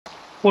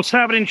What's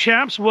happening,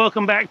 chaps?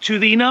 Welcome back to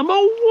the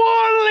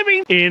 #1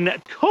 Living in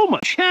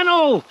Tacoma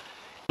channel.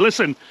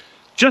 Listen,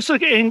 just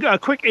a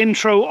quick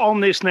intro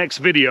on this next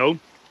video.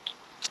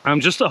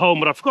 I'm just at home,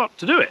 but I forgot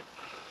to do it.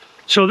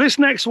 So this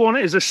next one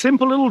is a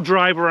simple little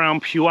drive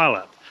around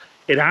Puyallup.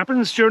 It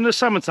happens during the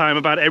summertime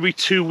about every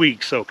 2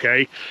 weeks,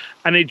 okay?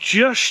 And it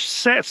just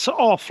sets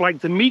off, like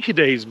the Mika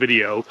Days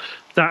video,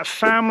 that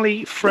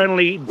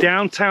family-friendly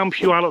downtown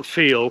Puyallup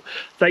feel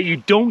that you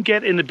don't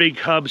get in the big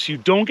hubs, you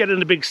don't get in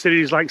the big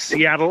cities like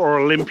Seattle or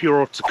Olympia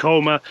or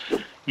Tacoma.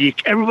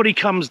 Everybody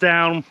comes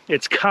down,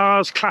 it's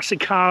cars,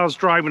 classic cars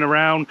driving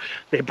around,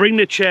 they bring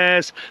the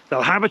chairs,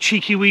 they'll have a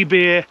cheeky wee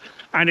beer,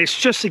 and it's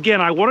just, again,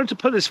 I wanted to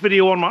put this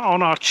video on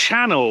our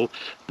channel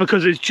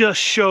because it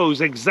just shows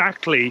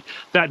exactly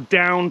that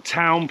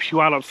downtown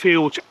Puyallup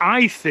feel, which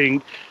I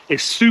think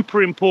is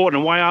super important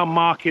and why our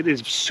market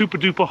is super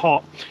duper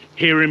hot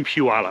here in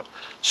Puyallup.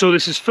 So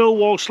this is Phil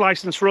Walsh,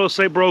 licensed real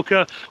estate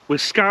broker with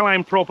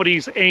Skyline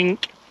Properties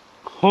Inc.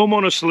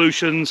 Homeowner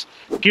Solutions.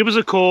 Give us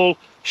a call,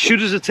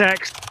 shoot us a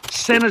text,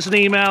 send us an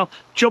email,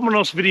 jump on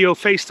us video,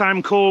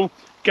 FaceTime call.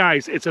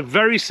 Guys, it's a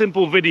very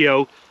simple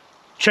video.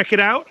 Check it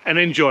out and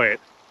enjoy it.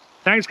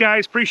 Thanks,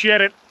 guys.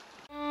 Appreciate it.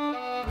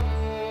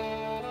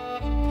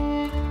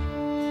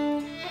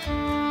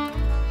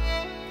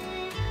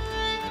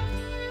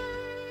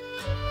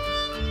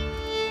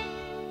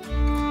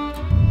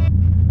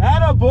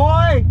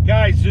 Attaboy!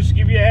 Guys, just to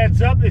give you a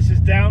heads up, this is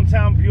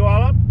downtown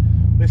Puyallup.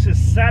 This is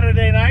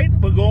Saturday night.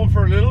 We're going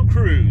for a little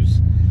cruise.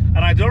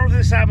 And I don't know if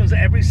this happens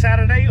every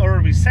Saturday or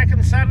every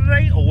second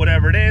Saturday or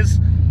whatever it is.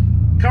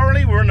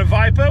 Currently, we're in the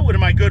Viper with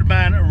my good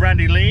man,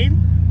 Randy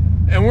Lean.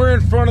 And we're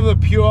in front of the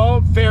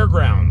Puyallup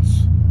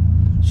Fairgrounds,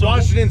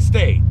 Washington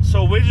State.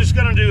 So we're just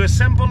gonna do a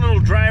simple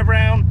little drive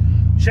around,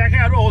 check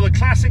out all the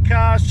classic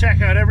cars,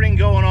 check out everything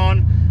going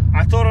on.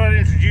 I thought I'd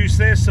introduce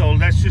this, so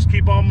let's just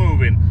keep on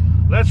moving.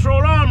 Let's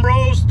roll on,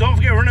 bros. Don't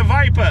forget we're in a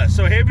Viper,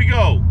 so here we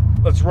go.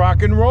 Let's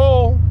rock and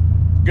roll.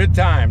 Good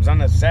times on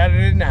a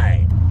Saturday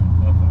night.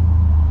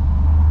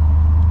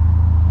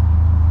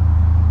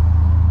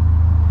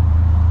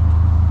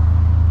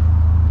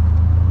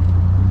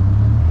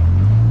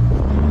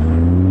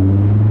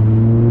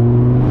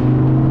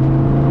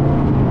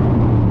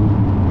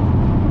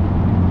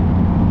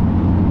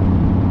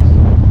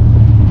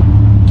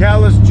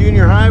 Callis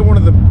Junior High, one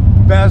of the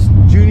best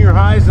junior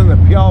highs in the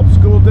Puyallup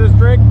School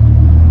District.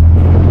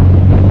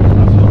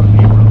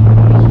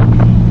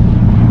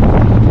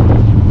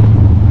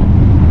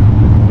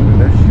 Look at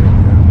this shit,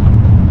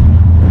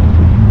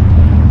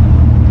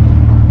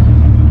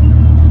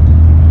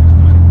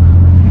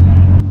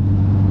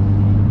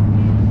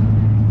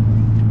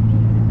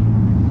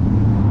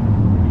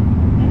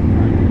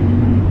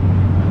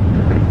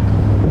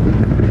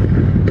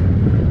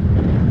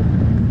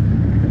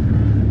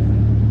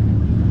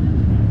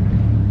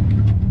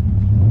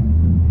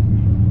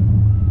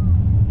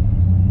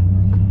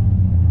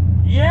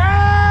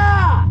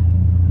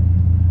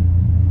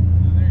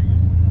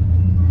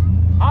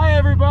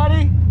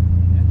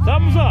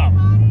 Thumbs up.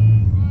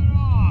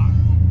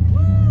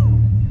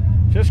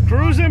 Just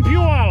cruising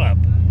Puyallup.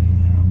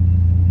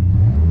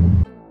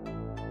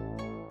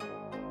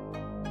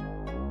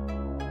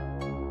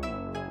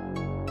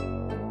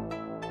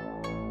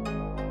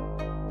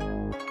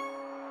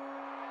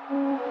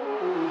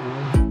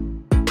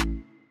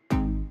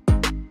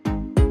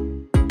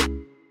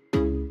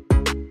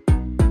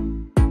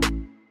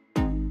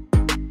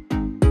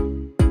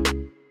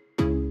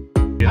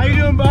 How you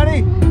doing, buddy?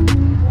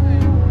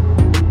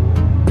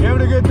 You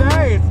having a good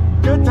day? It's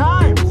good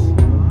times.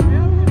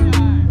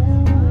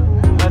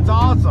 That's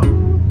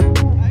awesome.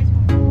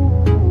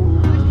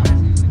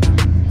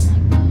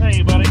 Thank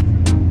you, buddy.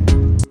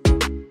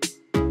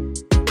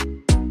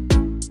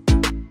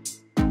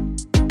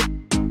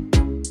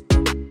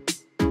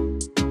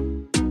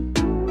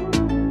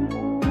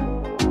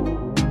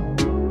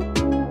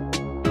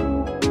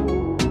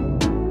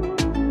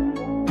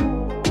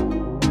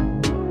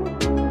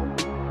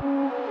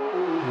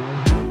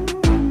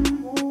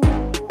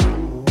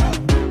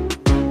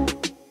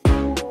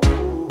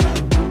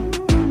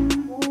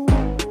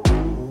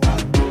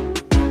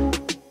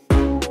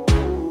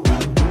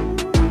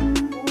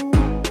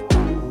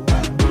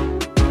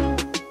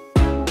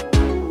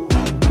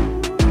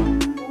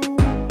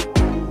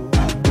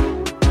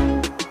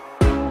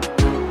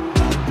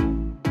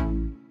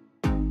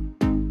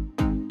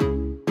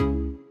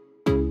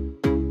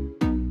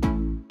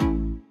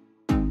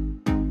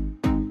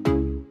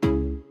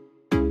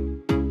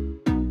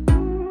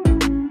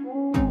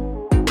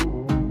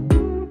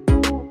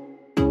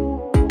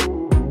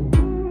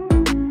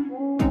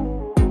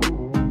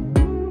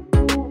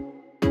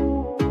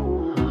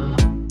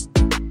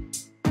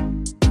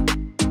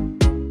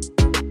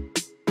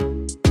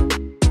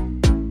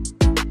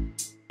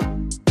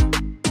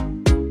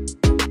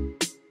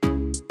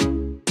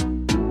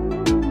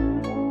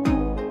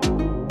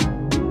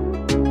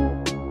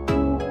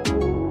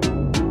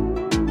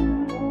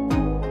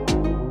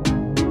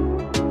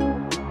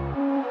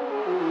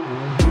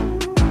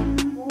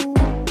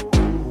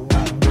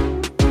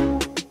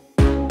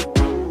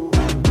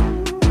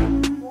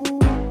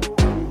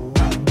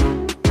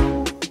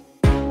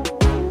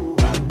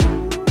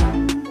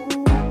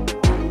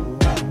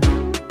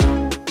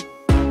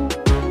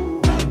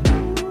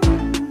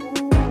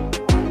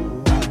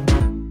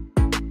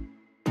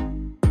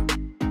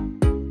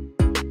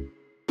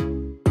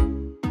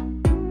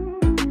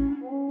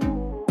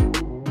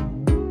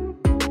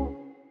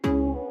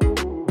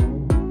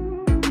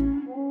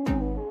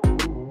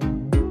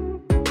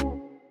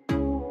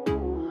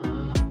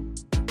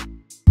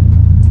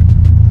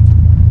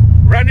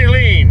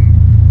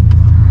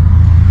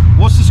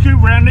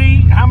 Scoop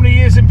Randy, how many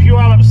years in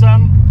Puyallup,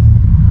 son?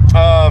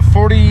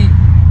 40,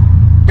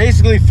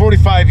 basically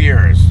 45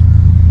 years.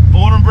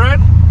 Born and bred?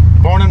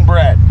 Born and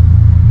bred.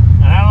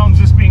 And how long's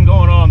this been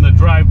going on, the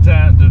drive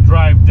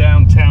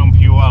downtown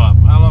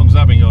Puyallup? How long's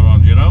that been going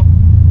on, do you know?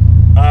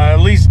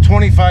 At least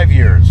 25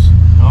 years.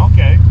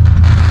 Okay.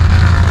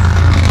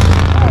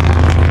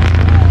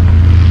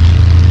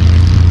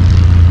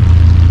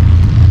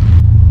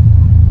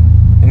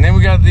 And then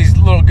we got these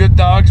little good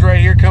dogs right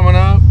here coming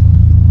up.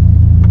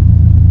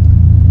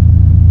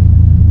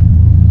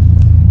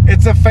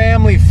 It's a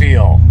family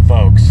feel,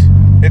 folks.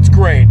 It's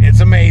great.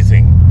 It's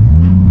amazing.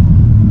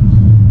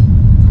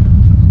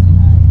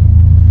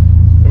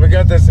 And we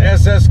got this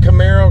SS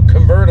Camaro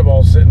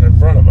convertible sitting in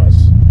front of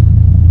us.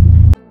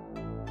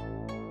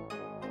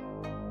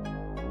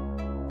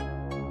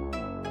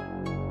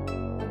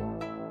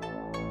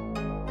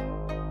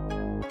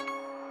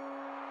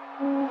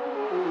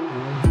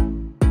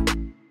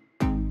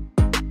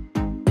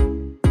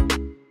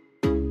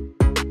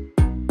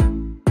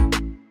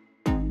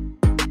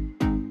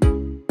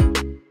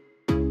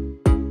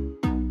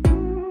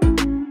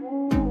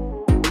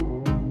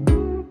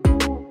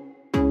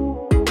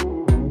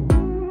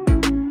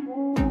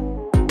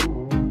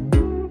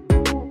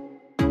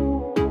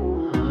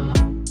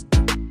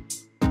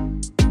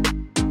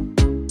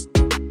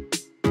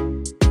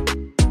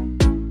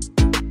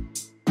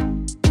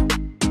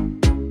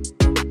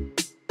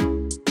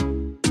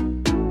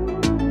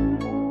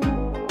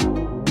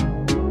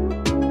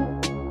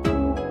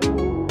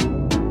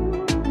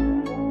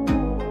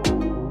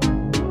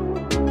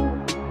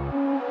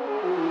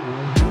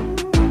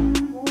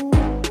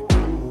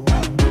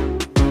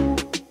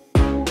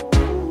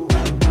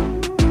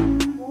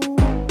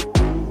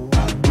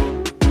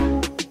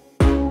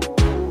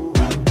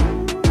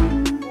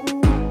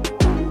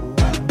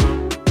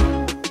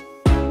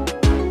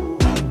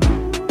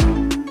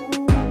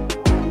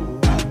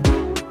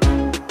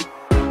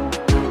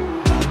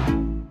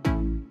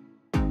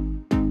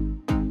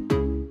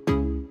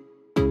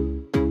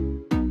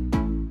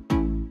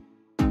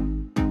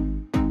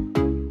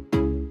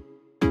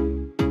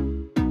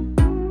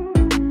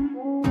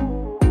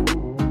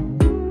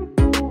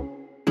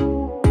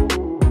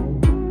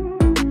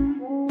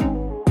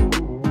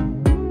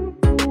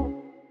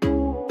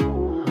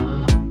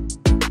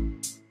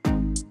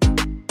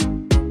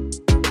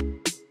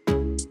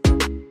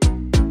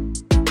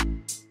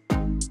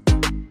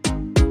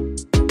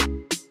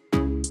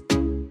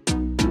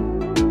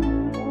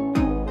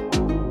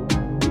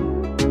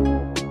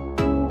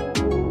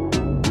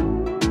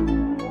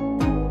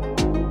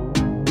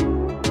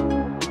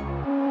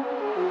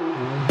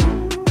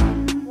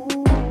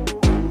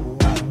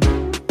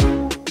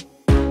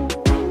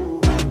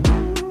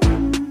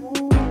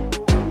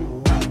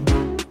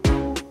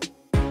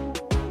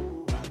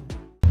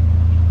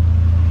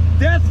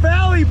 Death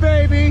Valley,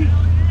 baby!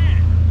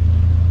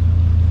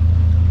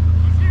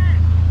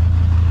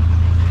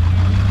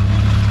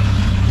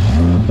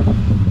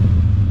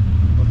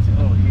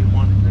 Oh, he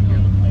wanted to hear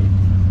the pipe.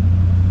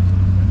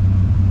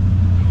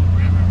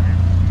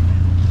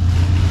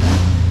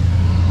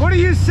 What are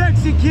you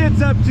sexy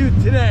kids up to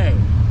today?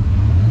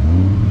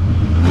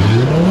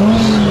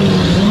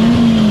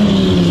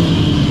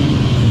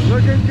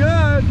 Looking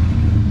good.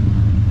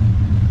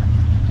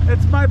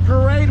 It's my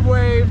parade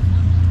wave.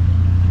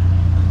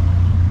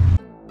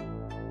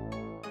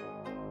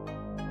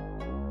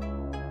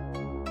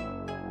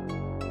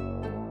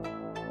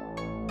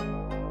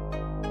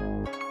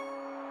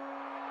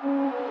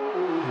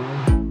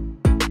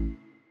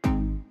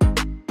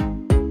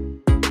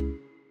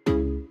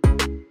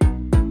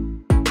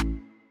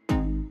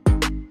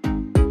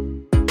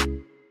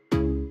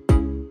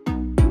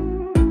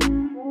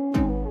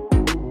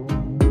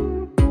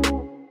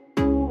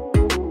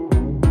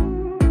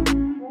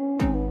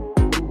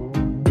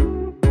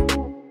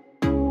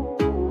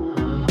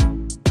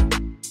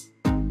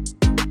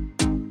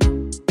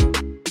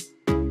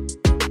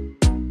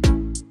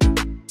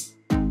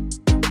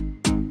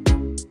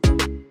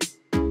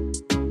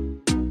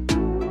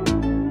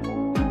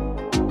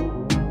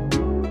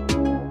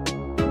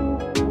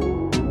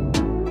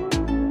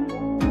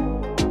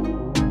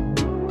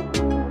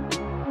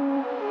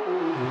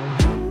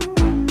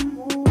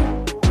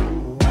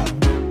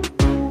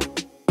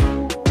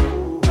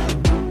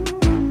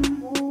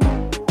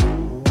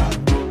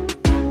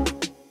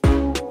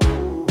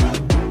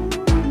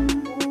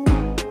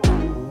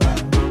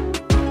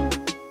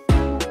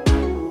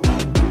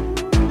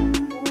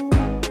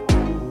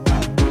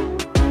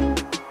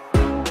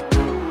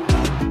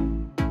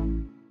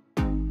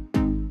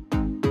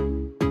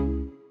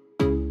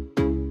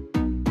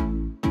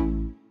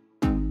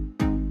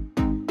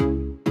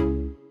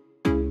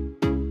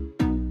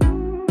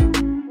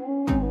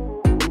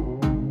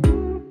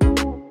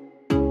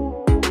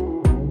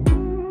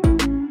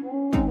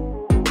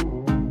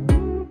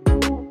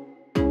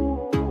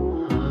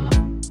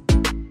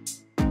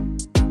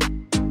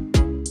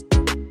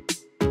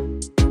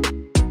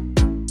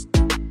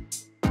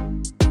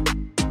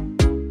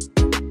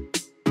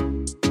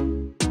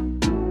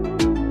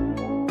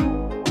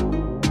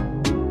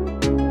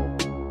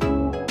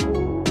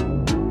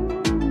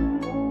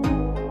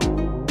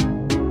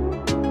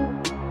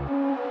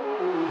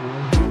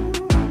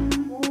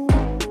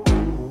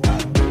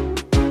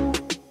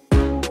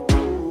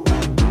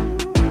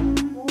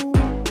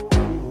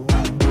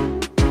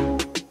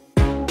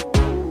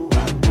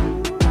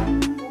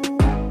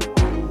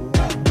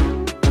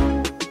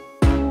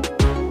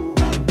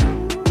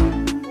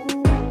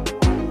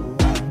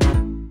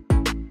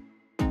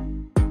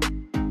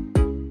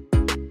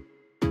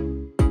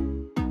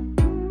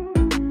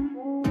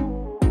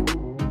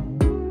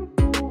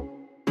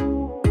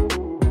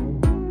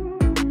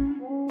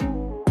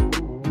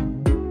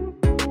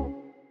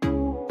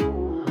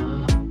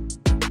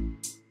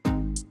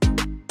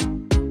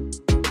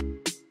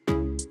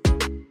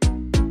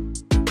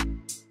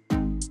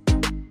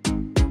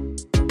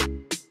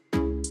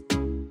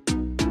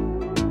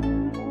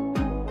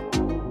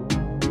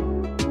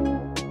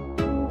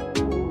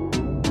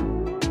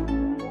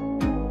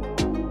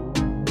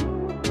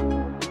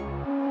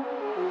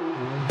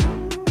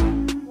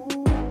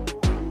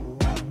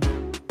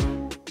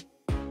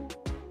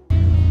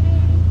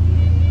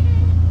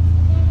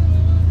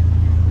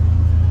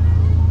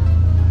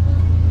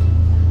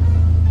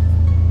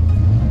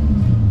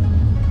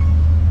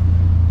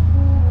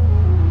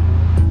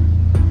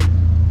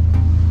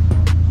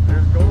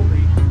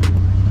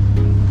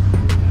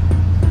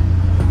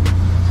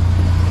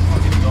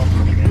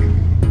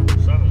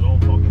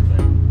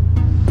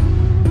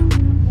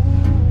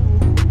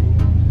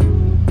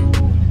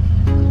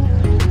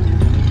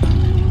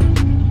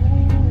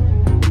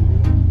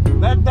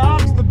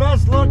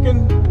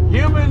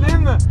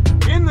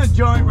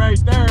 joint right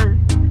there.